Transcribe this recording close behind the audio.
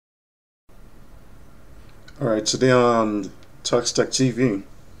Alright, today on TuxTech TV,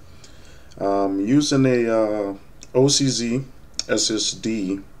 using a OCZ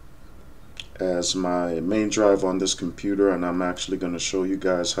SSD as my main drive on this computer, and I'm actually going to show you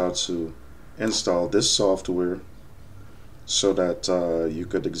guys how to install this software so that you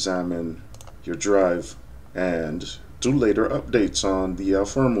could examine your drive and do later updates on the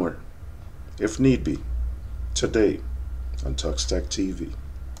firmware if need be, today on TuxTech TV.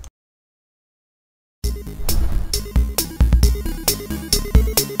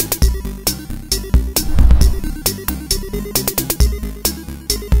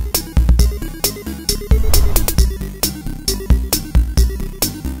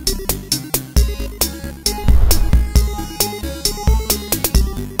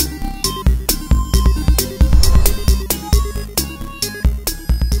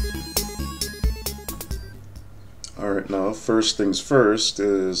 Alright, now first things first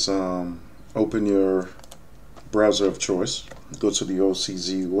is open your browser of choice, go to the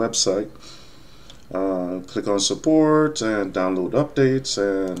OCZ website, click on support and download updates,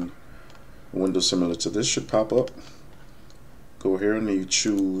 and a window similar to this should pop up. Go here and you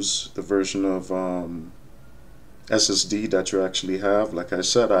choose the version of SSD that you actually have. Like I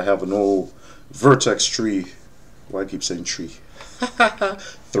said, I have an old Vertex tree, why I keep saying tree,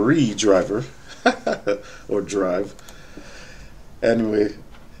 3 driver or drive anyway,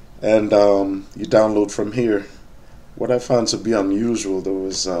 and you download from here. What I found to be unusual though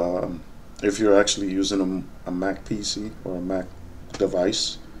is if you're actually using a Mac PC or a Mac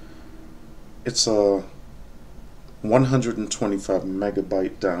device, it's a 125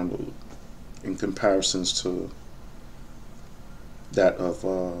 megabyte download in comparisons to that of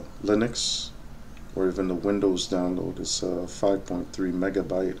Linux or even the Windows download. Is 5.3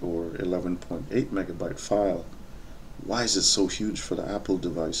 megabyte or 11.8 megabyte file. Why is it so huge for the Apple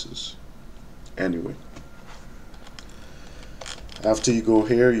devices? Anyway, after you go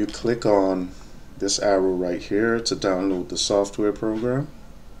here, you click on this arrow right here to download the software program,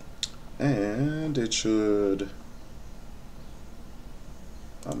 and it should,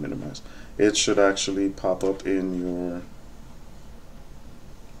 I'll minimize, it should actually pop up in your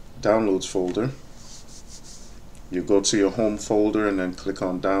downloads folder. You go to your home folder and then click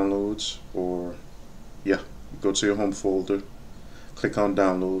on downloads, or yeah, you go to your home folder, click on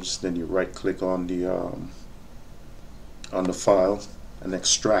downloads, then you right click on the file and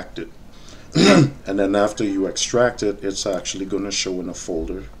extract it. And then after you extract it, it's actually going to show in a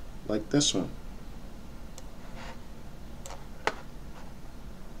folder like this one.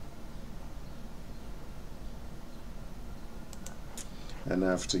 And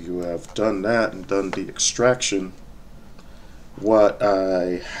after you have done that and done the extraction, what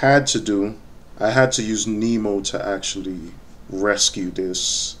I had to do, I had to use Nemo to actually rescue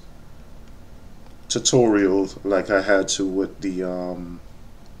this tutorial, like I had to with the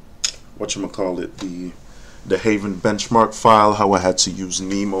whatchamacallit, the Haven benchmark file, how I had to use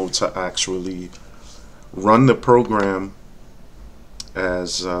Nemo to actually run the program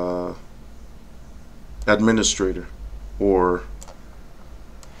as administrator, or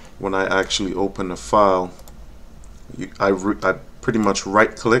when I actually open a file, I pretty much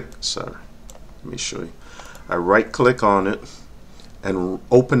right click, sorry, let me show you. I right click on it and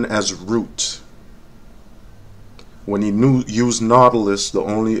open as root. When you use Nautilus, the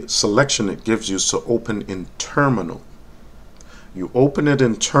only selection it gives you is to open in terminal. You open it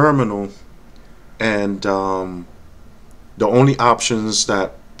in terminal, and the only options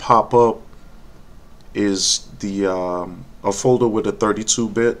that pop up is the a folder with a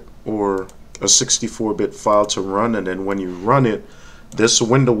 32-bit or a 64-bit file to run, and then when you run it, this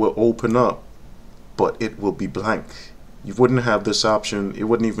window will open up, but it will be blank. You wouldn't have this option. It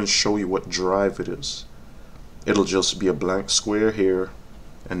wouldn't even show you what drive it is. It'll just be a blank square here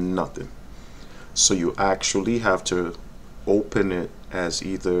and nothing. So you actually have to open it as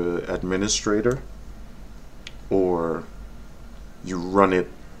either administrator, or you run it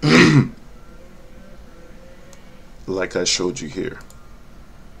like I showed you here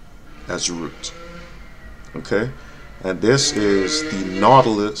as root. Okay, and this is the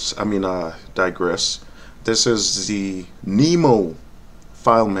Nautilus, digress, this is the Nemo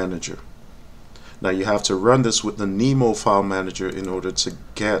file manager. Now you have to run this with the Nemo file manager in order to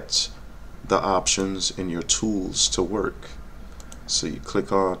get the options in your tools to work. So you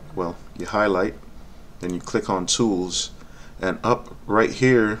click on, well, you highlight, then you click on tools, and up right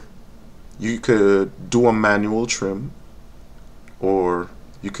here you could do a manual trim, or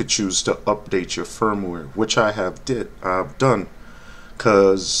you could choose to update your firmware, which I've done,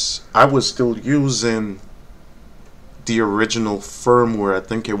 because I was still using the original firmware. I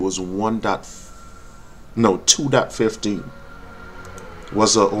think it was 1.4 No, 2.15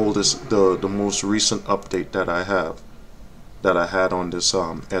 was the oldest, the most recent update that I have, that I had on this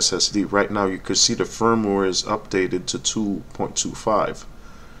SSD. Right now you could see the firmware is updated to 2.25.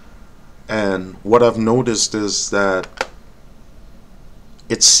 And what I've noticed is that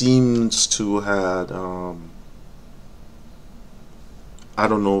it seems to have, I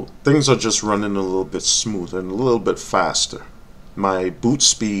don't know, things are just running a little bit smoother and a little bit faster. My boot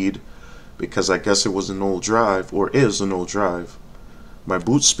speed, because I guess it was an old drive, or is an old drive, my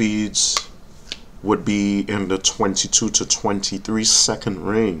boot speeds would be in the 22 to 23 second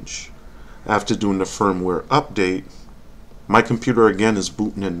range. After doing the firmware update, my computer again is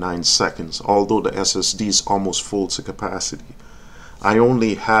booting in 9 seconds, although the SSD is almost full to capacity. I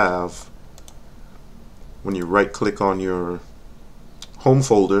only have, when you right click on your home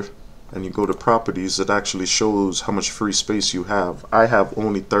folder and you go to properties, it actually shows how much free space you have. I have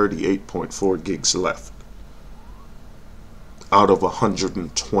only 38.4 gigs left out of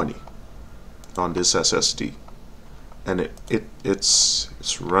 120 on this SSD, and it's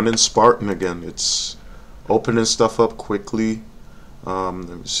running Spartan again. It's opening stuff up quickly. Let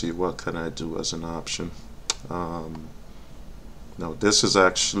me see, what can I do as an option? Now this is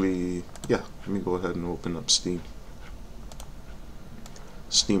actually, yeah, let me go ahead and open up Steam.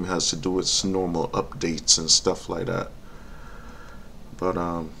 Steam has to do its normal updates and stuff like that. But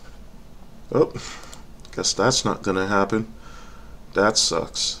oh, guess that's not gonna happen. That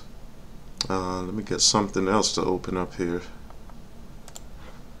sucks. Let me get something else to open up here.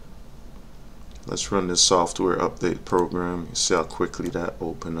 Let's run this software update program. You see how quickly that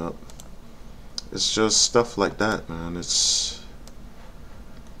opened up. It's just stuff like that, man. It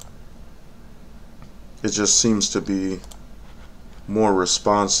just seems to be more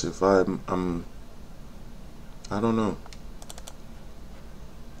responsive. I don't know.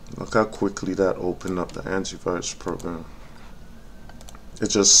 Look how quickly that opened up the antivirus program. It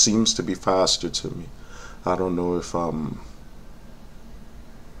just seems to be faster to me. I don't know if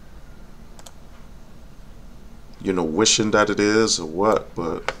you know, wishing that it is or what,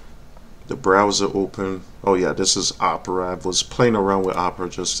 but the browser open. Oh yeah, this is Opera. I was playing around with Opera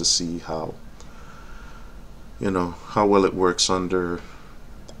just to see how, you know, how well it works under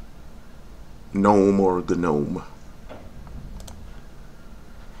GNOME or GNOME.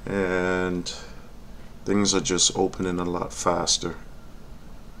 And things are just opening a lot faster.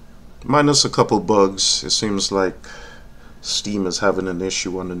 Minus a couple bugs. It seems like Steam is having an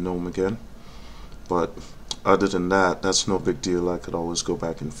issue on the GNOME again. But other than that, that's no big deal. I could always go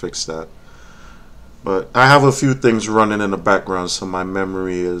back and fix that. But I have a few things running in the background, so my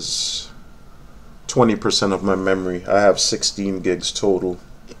memory is 20% of my memory. I have 16 gigs total,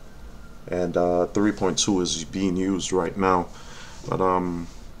 and 3.2 is being used right now. But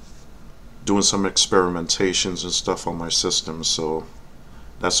doing some experimentations and stuff on my system, so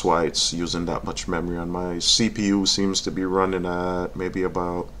that's why it's using that much memory. And my CPU seems to be running at maybe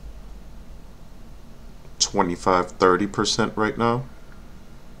about 25-30% right now.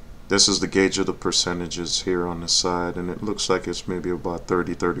 This is the gauge of the percentages here on the side, and it looks like it's maybe about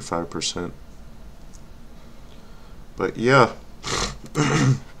 30-35%. But yeah,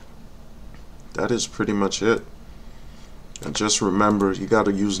 that is pretty much it. And just remember, you got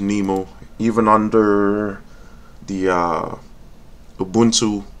to use Nemo even under the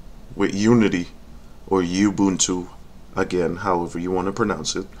Ubuntu with Unity, or Ubuntu, again, however you want to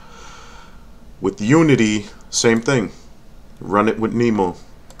pronounce it. With Unity, same thing. Run it with Nemo.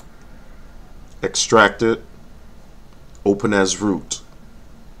 Extract it, open as root.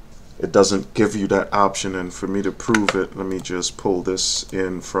 It doesn't give you that option, and for me to prove it, let me just pull this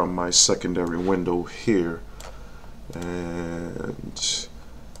in from my secondary window here. And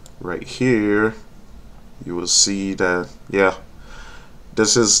right here, you will see that, yeah,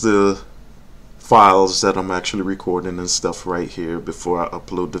 this is the files that I'm actually recording and stuff right here before I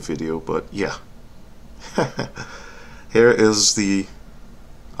upload the video. But yeah, here is the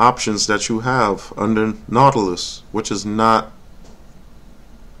options that you have under Nautilus, which is not,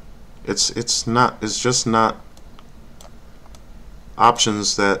 it's just not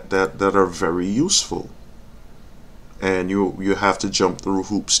options that are very useful, and you have to jump through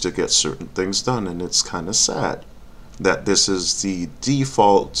hoops to get certain things done. And it's kind of sad that this is the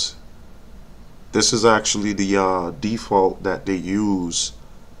default. This is actually the default that they use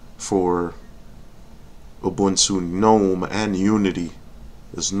for Ubuntu, GNOME, and Unity,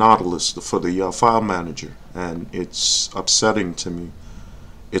 is Nautilus for the file manager, and it's upsetting to me.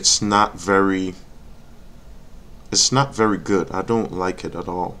 It's not very good. I don't like it at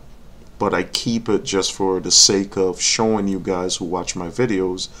all, but I keep it just for the sake of showing you guys who watch my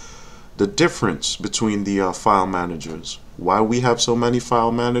videos the difference between the file managers. Why we have so many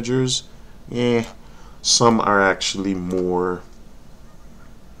file managers? Some are actually more,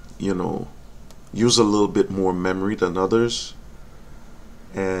 you know, use a little bit more memory than others.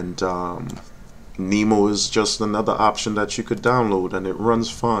 And Nemo is just another option that you could download, and it runs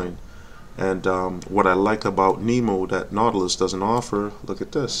fine. And what I like about Nemo that Nautilus doesn't offer, look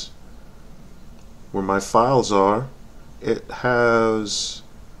at this. Where my files are, it has,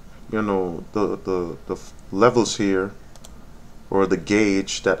 you know, the levels here, or the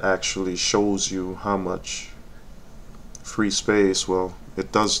gauge that actually shows you how much free space. Well,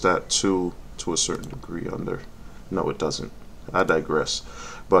 it does that too, to a certain degree. No, it doesn't. I digress.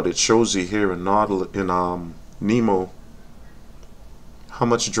 But it shows you here in Nemo how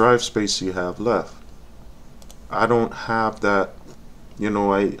much drive space you have left. I don't have that. You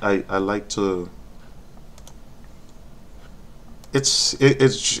know, I like to. It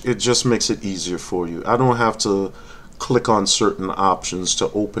just makes it easier for you. I don't have to click on certain options to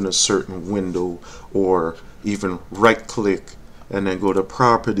open a certain window, or even right click and then go to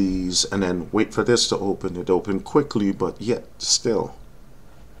properties and then wait for this to open. It opened quickly, but yet still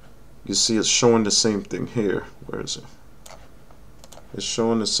you see it's showing the same thing here. Where is it? It's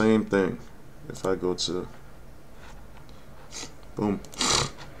showing the same thing. If I go to boom,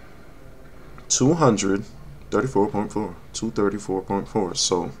 234.4, 234.4.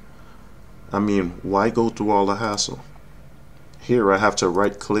 So I mean, why go through all the hassle? Here I have to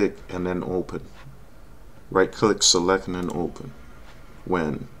right click and then open. Right click, select, and then open.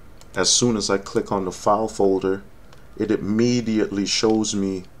 When as soon as I click on the file folder, it immediately shows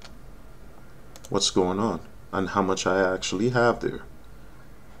me what's going on and how much I actually have there.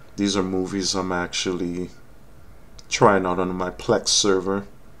 These are movies I'm actually trying out on my Plex server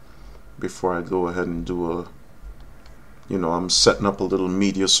before I go ahead and do a, you know, I'm setting up a little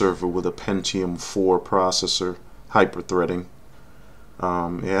media server with a Pentium 4 processor, hyper-threading.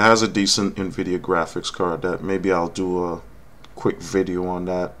 It has a decent NVIDIA graphics card that maybe I'll do a quick video on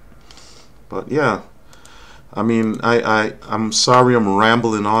that. But yeah, I mean, I'm sorry I'm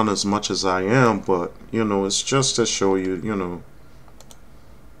rambling on as much as I am, but you know, it's just to show you, you know,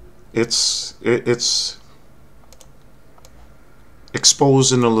 it's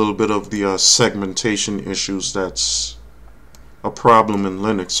exposing a little bit of the segmentation issues that's a problem in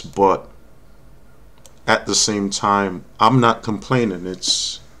Linux, but at the same time, I'm not complaining.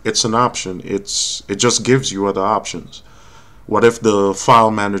 It's an option. It just gives you other options. What if the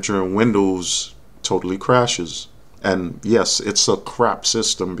file manager in Windows totally crashes? And yes, it's a crap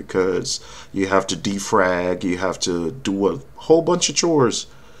system because you have to defrag, you have to do a whole bunch of chores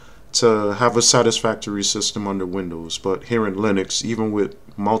to have a satisfactory system under Windows. But here in Linux, even with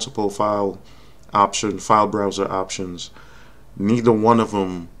multiple file browser options, neither one of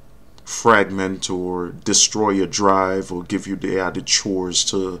them fragment or destroy a drive or give you the added chores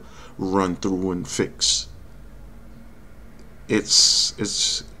to run through and fix.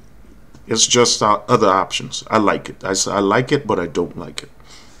 It's just other options. I like it. I like it, but I don't like it.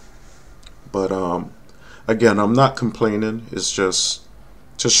 But again, I'm not complaining. It's just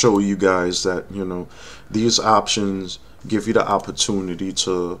to show you guys that, you know, these options give you the opportunity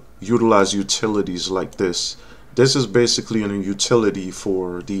to utilize utilities like this. This is basically a utility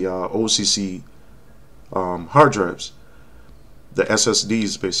for the OCC hard drives, the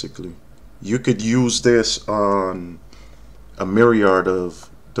SSDs basically. You could use this on a myriad of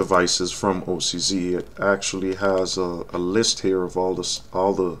devices from OCZ. It actually has a list here of all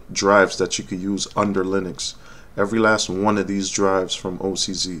the drives that you could use under Linux. Every last one of these drives from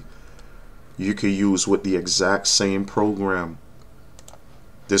OCZ you could use with the exact same program,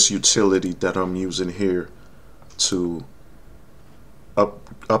 this utility that I'm using here, to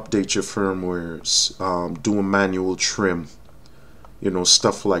update your firmware, do a manual trim, you know,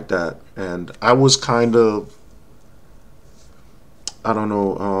 stuff like that. And I was kind of, I don't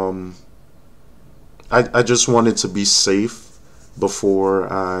know, I just wanted to be safe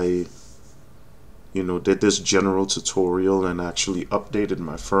before I, you know, did this general tutorial and actually updated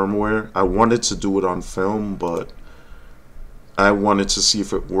my firmware. I wanted to do it on film, but I wanted to see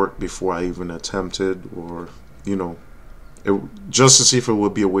if it worked before I even attempted, or, you know, just to see if it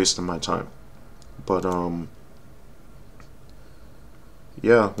would be a waste of my time. But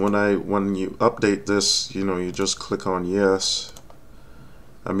yeah, when you update this, you know, you just click on yes.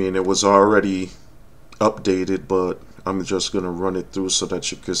 I mean, it was already updated, but I'm just gonna run it through so that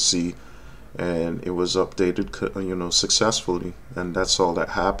you could see, and it was updated, you know, successfully, and that's all that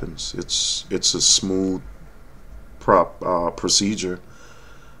happens. It's a smooth procedure.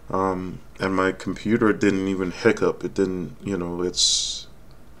 And my computer didn't even hiccup. It didn't, you know, it's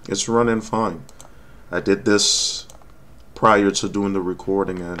It's running fine. I did this prior to doing the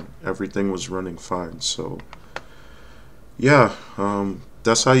recording and everything was running fine. So yeah,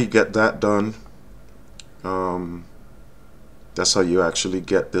 that's how you get that done. That's how you actually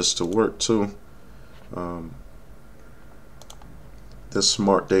get this to work too. This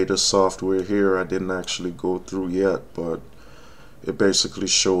smart data software here I didn't actually go through yet, but it basically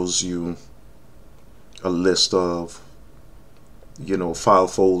shows you a list of, you know, file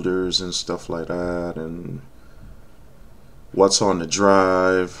folders and stuff like that, and what's on the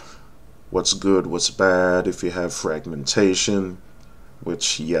drive, what's good, what's bad, if you have fragmentation,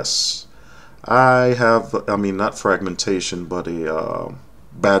 which yes, I have. I mean, not fragmentation, but a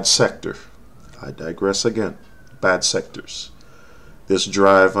bad sector. I digress again. Bad sectors. This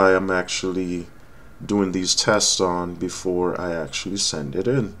drive I am actually doing these tests on before I actually send it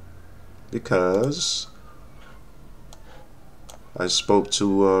in, because I spoke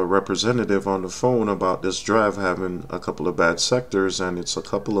to a representative on the phone about this drive having a couple of bad sectors, and it's a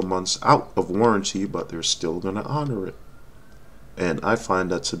couple of months out of warranty, but they're still going to honor it. And I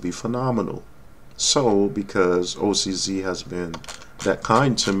find that to be phenomenal. So, because OCZ has been that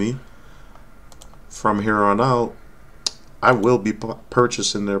kind to me, from here on out, I will be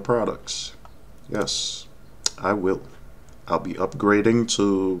purchasing their products. Yes, I will. I'll be upgrading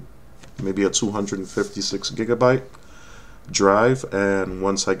to maybe a 256 gigabyte drive, and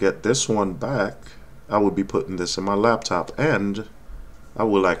once I get this one back, I will be putting this in my laptop, and I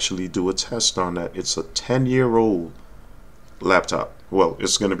will actually do a test on that. It's a 10-year-old laptop. Well,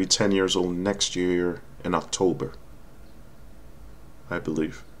 it's going to be 10 years old next year in October, I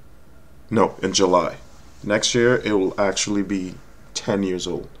believe. No, in July. Next year it will actually be 10 years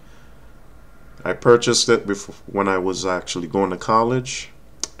old. I purchased it before, when I was actually going to college,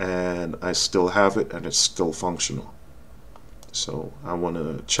 and I still have it, and it's still functional. So I want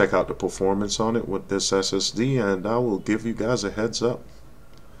to check out the performance on it with this SSD, and I will give you guys a heads up.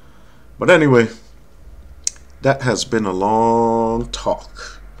 But anyway, that has been a long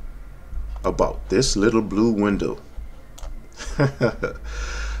talk about this little blue window.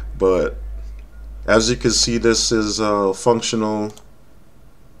 But as you can see, this is functional.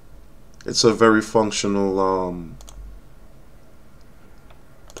 It's a very functional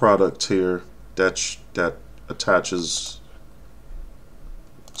product here that attaches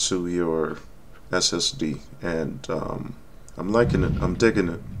to your SSD, and I'm liking it. I'm digging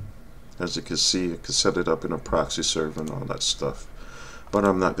it. As you can see, I can set it up in a proxy server and all that stuff, but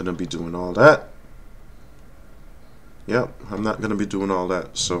I'm not going to be doing all that. Yep, I'm not going to be doing all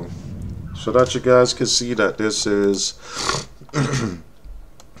that. So that you guys can see that this is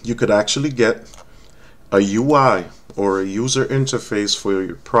you could actually get a UI or a user interface for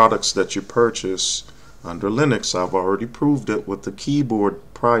your products that you purchase under Linux. I've already proved it with the keyboard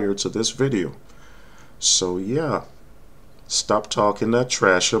prior to this video. So yeah, stop talking that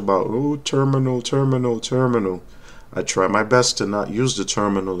trash about, oh, terminal. I try my best to not use the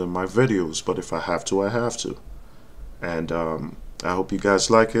terminal in my videos, but if I have to, I have to. And I hope you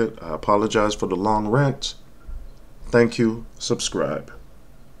guys like it. I apologize for the long rant. Thank you, subscribe,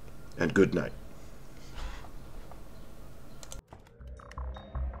 and good night.